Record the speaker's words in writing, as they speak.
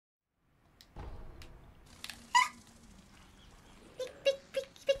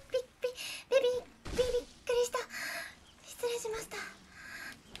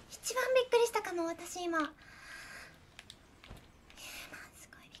私今、す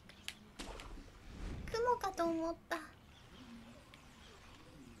ごいびっくり。雲かと思った。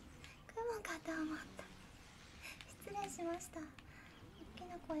雲かと思った。失礼しました。大き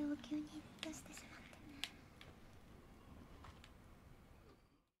な声を急に出してしまって。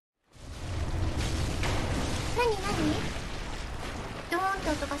なになに？ドーンって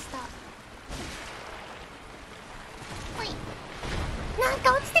音がした。ほい。なん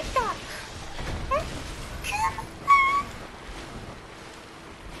か落ちてきた。え？雲？い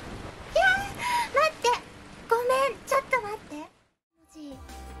やー、待って、ごめん、ちょっと待って。文字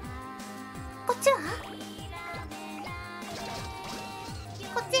こっちは？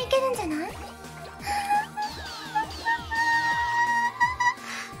こっち行けるんじゃない？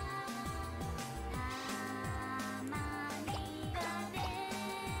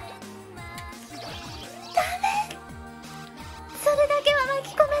それだけは巻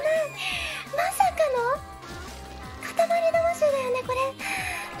き込めない。まさかの塊魂だよねこれ。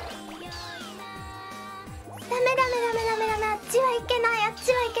ダメダメダメダメダメ。あっちはいけない、あっ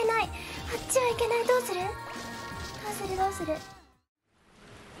ちはいけない、あっちはいけない。どうするどうするどうする。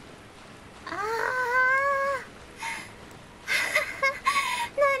あー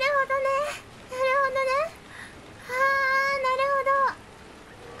なるほどね、なるほどね。あーなるほど。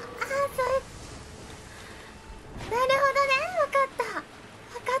あーそれなるほどね。わかったわか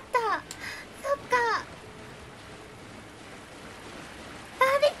った。そっか。あ、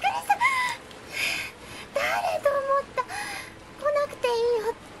びっくりした。誰と思った。来なくていい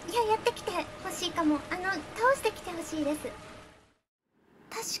よ。いや、やってきてほしいかも。倒してきてほしいです。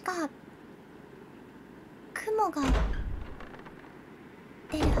確か雲が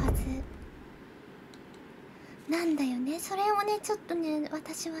出るはずなんだよね。それをね、ちょっとね、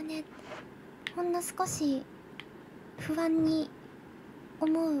私はね、ほんの少し不安に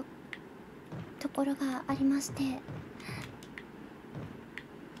思うところがありまして、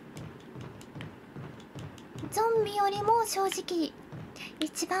ゾンビよりも正直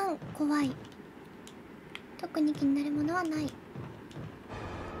一番怖い。特に気になるものはない。あ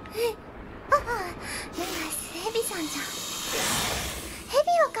あ、なんかヘビさんじゃん。ヘビ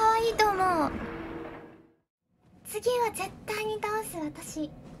は可愛いと思う。次は絶対に倒す。私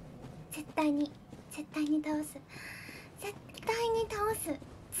絶対に倒す。絶対に倒す。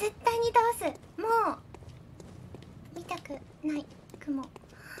絶対に倒す。もう見たくない雲。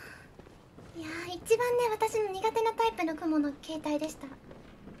いやー、一番ね、私の苦手なタイプの雲の形態でした。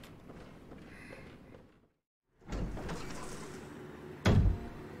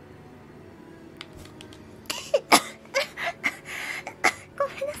ご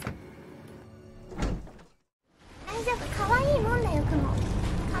めんなさい。大丈夫、可愛いもんだよ雲。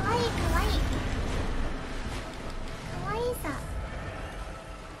可愛い可愛い可愛いさ。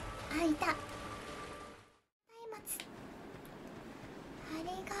あ、いた。松明。あり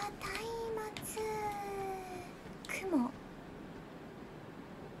がたい松。雲。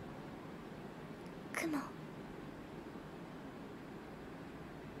雲。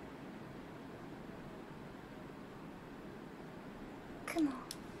雲。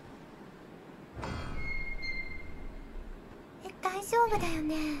大丈夫だよ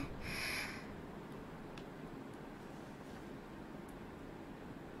ね。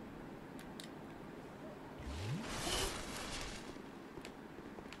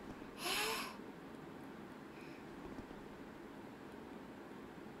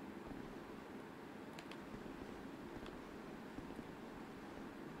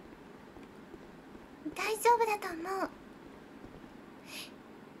大丈夫だと思う。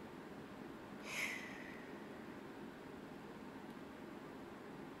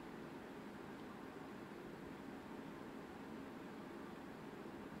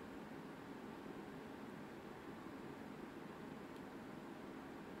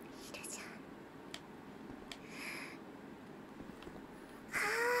いるじゃん。あー、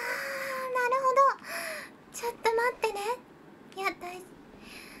なるほど。ちょっと待ってね。いや、大丈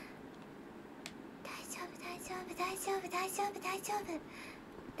夫大丈夫大丈夫大丈夫大丈夫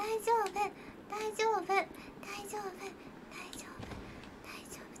大丈夫大丈夫大丈夫大丈夫大丈夫大丈夫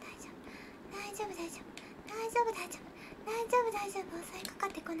大丈夫大丈夫大丈夫大丈夫大丈夫大丈夫。襲いかかっ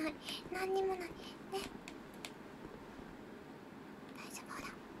てこない。何にもないね。大丈夫。ほら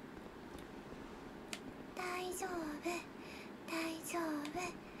大丈夫大丈夫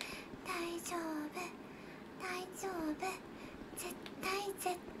大丈夫大丈夫。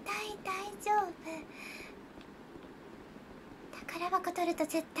絶対大丈夫。宝箱取ると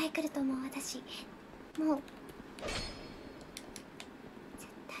絶対来ると思う。私もう絶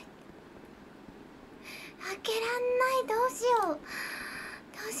対開けらんない。どうしよう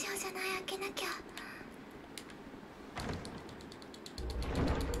どうしようじゃない、開けなきゃ。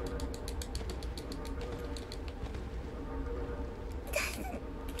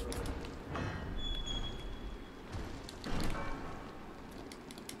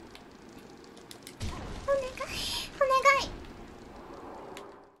お願いお願い。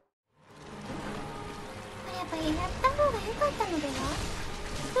これやっぱりやった方が良かったのでは。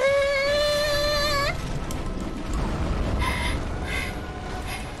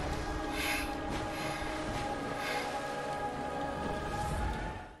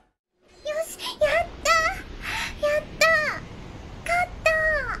よし、やったやった、勝った。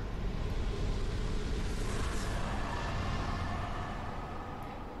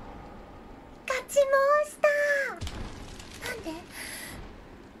勝ちました。なんで？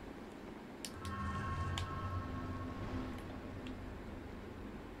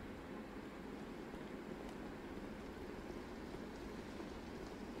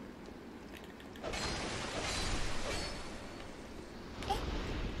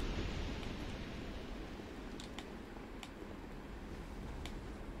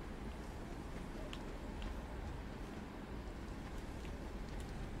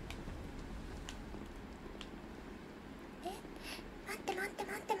待って待って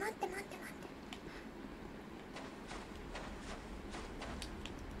待って待って待って待って。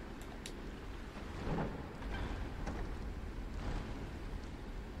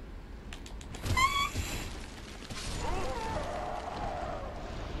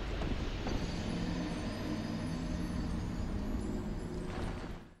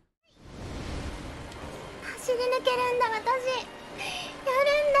走り抜けるんだ私。やる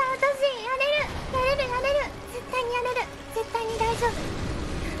んだ私。やれるやれるやれる。絶対にやれる。絶対に大丈夫。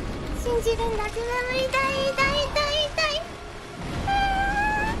信じるんだ。自分痛い痛い痛い痛い。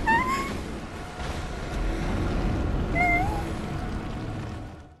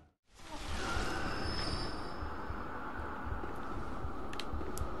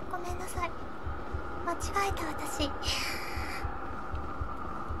ごめんなさい。間違えた私。間違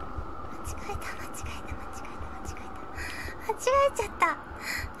えた間違えた間違えた間違えた間違えちゃった。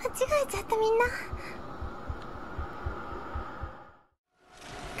間違えちゃったみんな。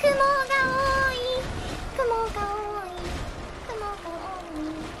雲が多い雲が多い雲が多い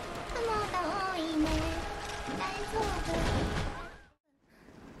雲が多いね。大丈夫。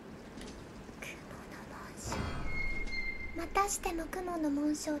雲の紋章、またしても雲の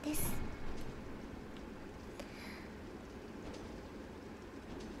紋章です。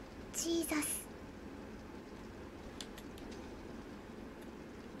ジーザス、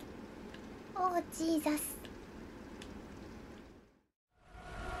オージーザス。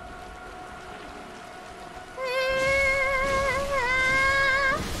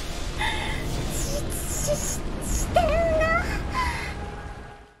してるんだ。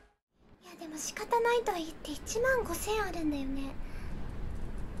いやでも仕方ないとは言って15000あるんだよね。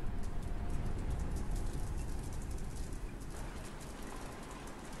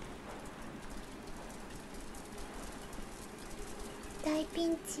大ピ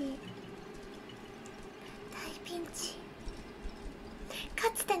ンチ大ピンチ、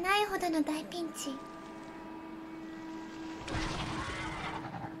かつてないほどの大ピンチ。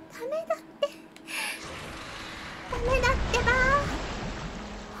ダメだってダメだってば、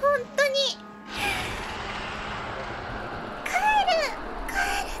本当に。帰る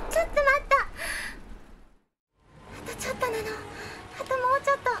ちょっと待った。あとちょっとなの。あともう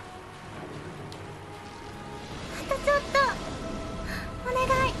ちょっと。あとちょっと。お願いお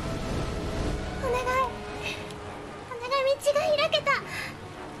願いお願い。道が開けた。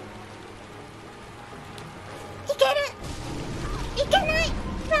いける。いけない。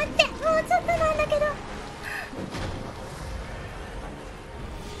待って、もうちょっとなんだけど。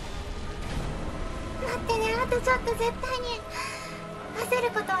待ってね、あとちょっと。絶対に焦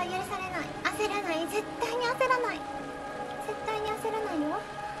ることは許されない。焦らない。絶対に焦らない。絶対に焦らないよ。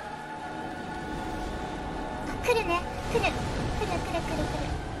あ、来るね。来る来る来る来る来る。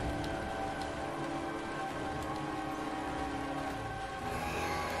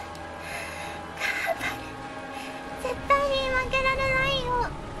頑張る。絶対に負けられないよ。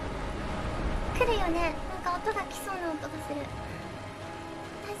来るよね。なんか音が来そうな音がする。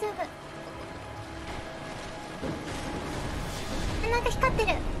大丈夫。なんか光って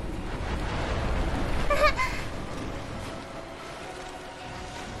る。あ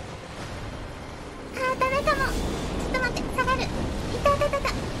ー、ダメかも。ちょっと待って、下がる。いたいたいたいた。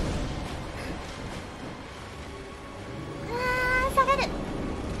あー、下がる。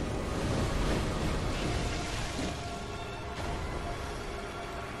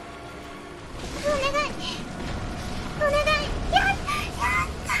お願いお願い。やった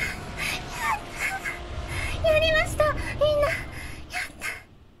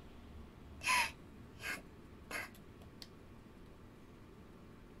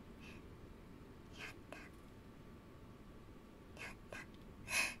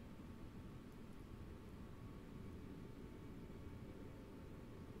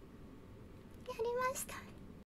した。